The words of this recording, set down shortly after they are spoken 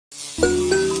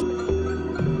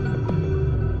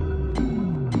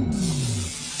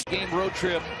Game road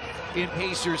trip in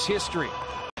Pacers history.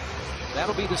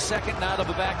 That'll be the second night of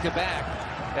a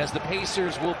back-to-back, as the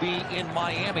Pacers will be in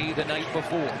Miami the night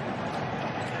before.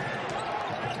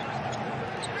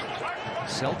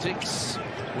 Celtics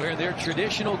wear their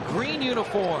traditional green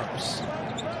uniforms.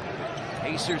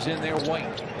 Pacers in their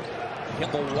white.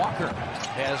 Kemba Walker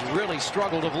has really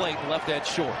struggled of late and left that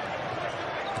short.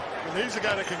 Well, he's a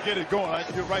guy that can get it going.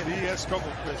 You're right, he has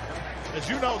struggled with it. As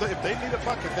you know, that if they need a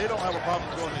bucket, they don't have a problem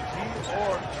going in he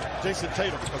or Jason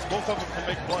Tatum, because both of them can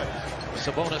make plays.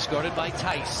 Sabonis guarded by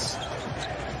Tice.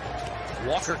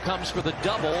 Walker comes for the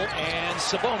double, and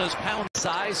Sabonis pounds the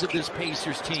size of this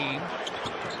Pacers team.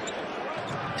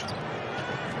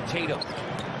 Tatum.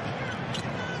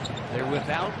 They're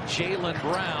without Jaylen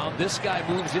Brown. This guy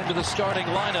moves into the starting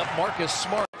lineup. Marcus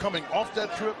Smart. Coming off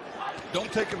that trip,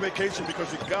 don't take a vacation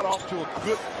because you got off to a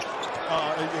good,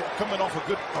 coming off a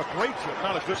great trip.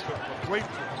 Not a good trip, a great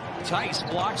trip. Tice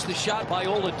blocks the shot by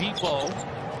Oladipo.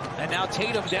 And now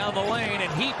Tatum down the lane,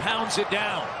 and he pounds it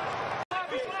down.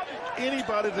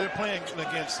 Anybody they're playing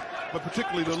against, but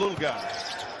particularly the little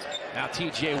guys. Now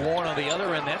T.J. Warren on the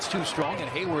other end. That's too strong, and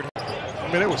Hayward. I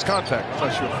mean, it was contact. I'm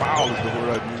not sure foul is the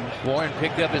word I'd use. Warren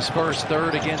picked up his first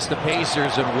third against the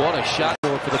Pacers, and what a shot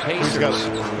for the Pacers.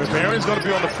 If Aaron's going to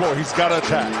be on the floor, he's got to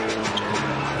attack.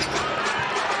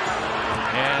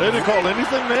 And they didn't call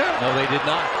anything there? No, they did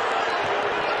not.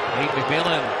 Nate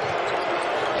McMillan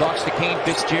talks to Kane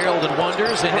Fitzgerald and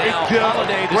wonders, and now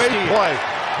Holiday to great steal. Play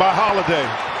by Holiday.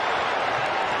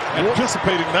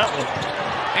 Anticipating that one.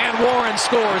 And Warren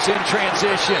scores in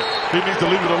transition. He needs to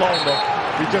leave it alone, though.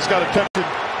 He just got to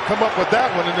come up with that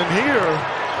one, and then here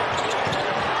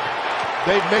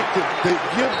they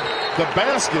give the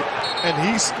basket, and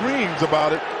he screams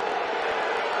about it.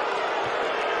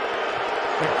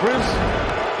 And Chris,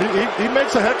 he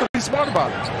makes a heck of he's smart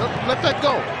about it. Let that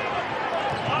go.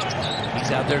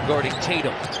 He's out there guarding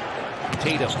Tatum.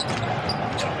 Tatum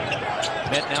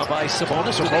met now by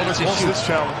Sabonis. Sabonis wants this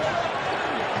challenge.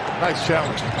 Nice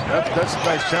challenge. That's a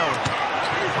nice challenge.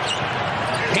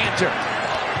 Cantor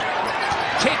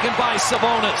taken by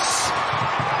Sabonis.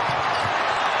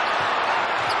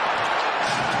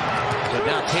 But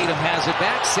now Tatum has it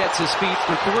back, sets his feet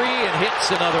for three, and hits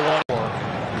another one.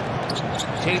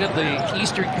 Tatum, the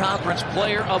Eastern Conference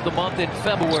Player of the Month in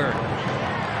February.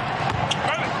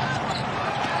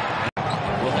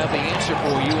 We'll have the answer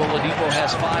for you. Oladipo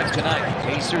has 5 tonight.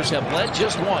 Pacers have led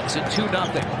just once at 2-0.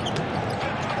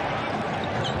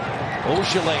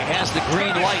 Ojeleye has the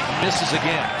green light and misses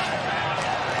again.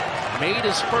 Made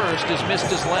his first, has missed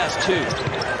his last 2.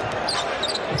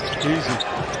 Easy.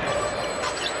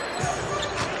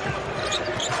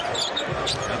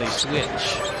 Now they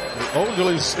switch.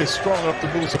 Ojeleye is strong enough to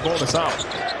move Sabonis out.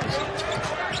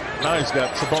 Now he's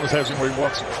got Sabonis has him where he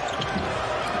wants him.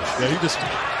 Yeah,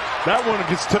 that one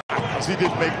gets tipped because he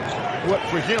didn't make what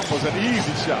for him was an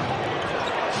easy shot.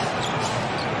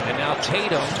 And now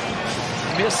Tatum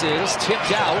misses, tipped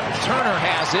out. Turner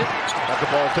has it. Got the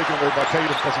ball taken away by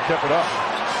Tatum because he kept it up.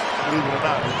 Believe it or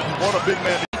not. What a big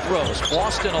man. Throws.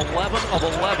 Boston 11 of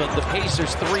 11. The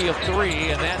Pacers 3 of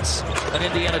 3, and that's an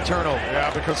Indiana turnover. Yeah,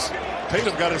 because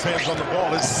Tatum got his hands on the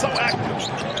ball. It's so active.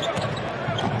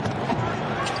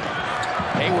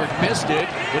 Hayward missed it,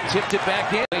 but tipped it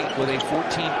back in with a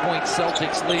 14-point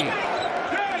Celtics lead.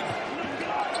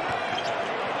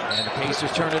 And the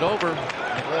Pacers turn it over.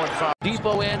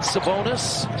 Depot and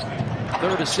Sabonis.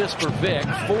 3rd assist for Vic.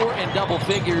 4 in double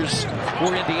figures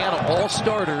for Indiana. All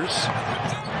starters.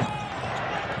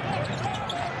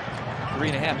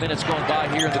 3.5 minutes going by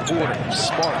here in the quarter.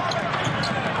 Smart.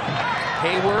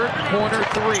 Hayward, corner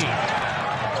 3.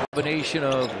 Combination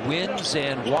of wins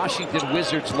and Washington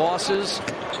Wizards losses.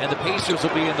 And the Pacers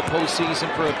will be in the postseason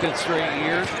for a 5th straight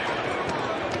year.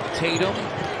 Tatum.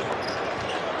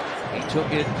 He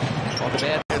took it on the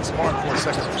bad. And Smart for a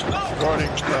second. Guarding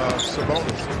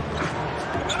Sabonis.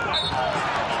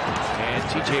 And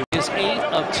TJ is 8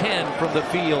 of 10 from the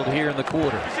field here in the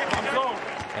quarter.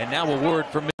 And now a word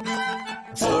from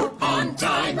on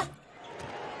time.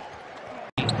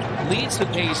 Leads the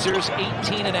Pacers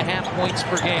 18.5 points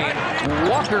per game.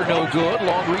 Walker no good.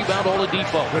 Long rebound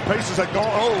Oladipo. The Pacers had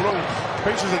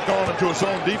gone into his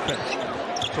own defense.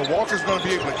 So Walker's going to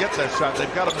be able to get that shot.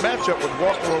 They've got a matchup with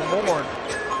Walker or Warren,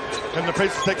 and the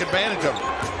Pacers take advantage of it.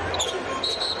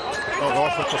 Oh,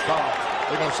 offensive foul.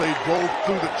 They're going to say he drove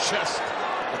through the chest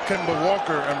of Kemba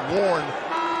Walker, and Warren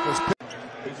was picked.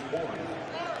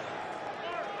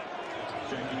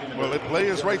 Well, the play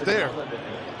is right there.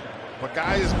 The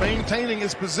guy is maintaining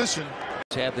his position.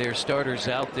 Have their starters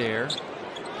out there.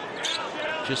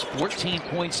 Just 14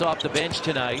 points off the bench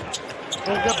tonight.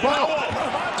 Oh,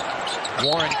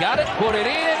 Warren got it, put it in,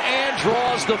 and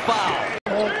draws the foul.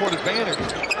 home court advantage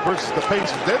versus the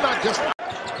Pacers. They're not just...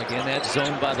 Again, that's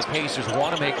zoned by the Pacers.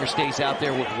 Wanamaker stays out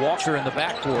there with Walker in the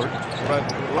backcourt. But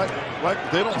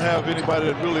like they don't have anybody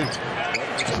that really...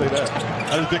 Say that.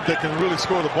 I don't think they can really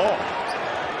score the ball.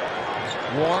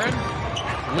 Warren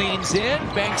leans in,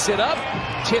 banks it up,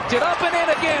 tipped it up, and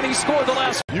in again. He scored the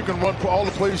last. You can run all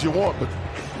the plays you want, but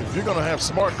if you're going to have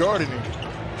smart guarding,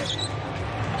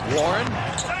 Warren,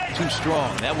 too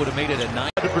strong. That would have made it a 9.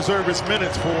 To preserve his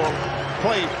minutes for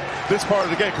play this part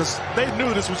of the game, because they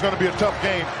knew this was going to be a tough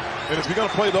game. And if you're going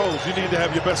to play those, you need to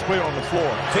have your best player on the floor.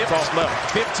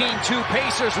 15-2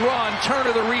 Pacers run.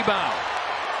 Turner the rebound.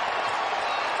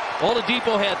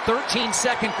 Oladipo had 13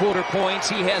 second quarter points.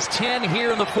 He has 10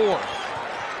 here in the fourth.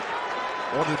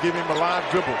 Wanted to give him a live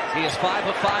dribble. He is 5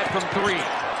 of 5 from 3.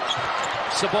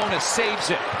 Sabonis saves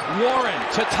it. Warren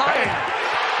to tie it.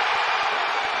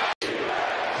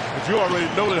 But you already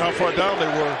noted how far down they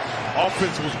were.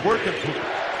 Offense was working.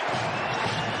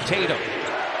 Tatum.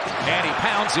 And he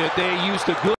pounds it. They used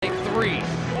a good 3.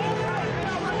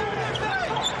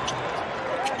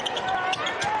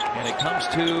 And it comes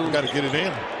to... Got to get it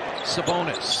in.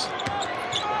 Sabonis.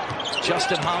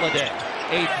 Justin Holiday.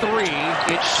 A 3.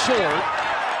 It's short.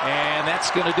 And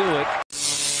that's going to do it.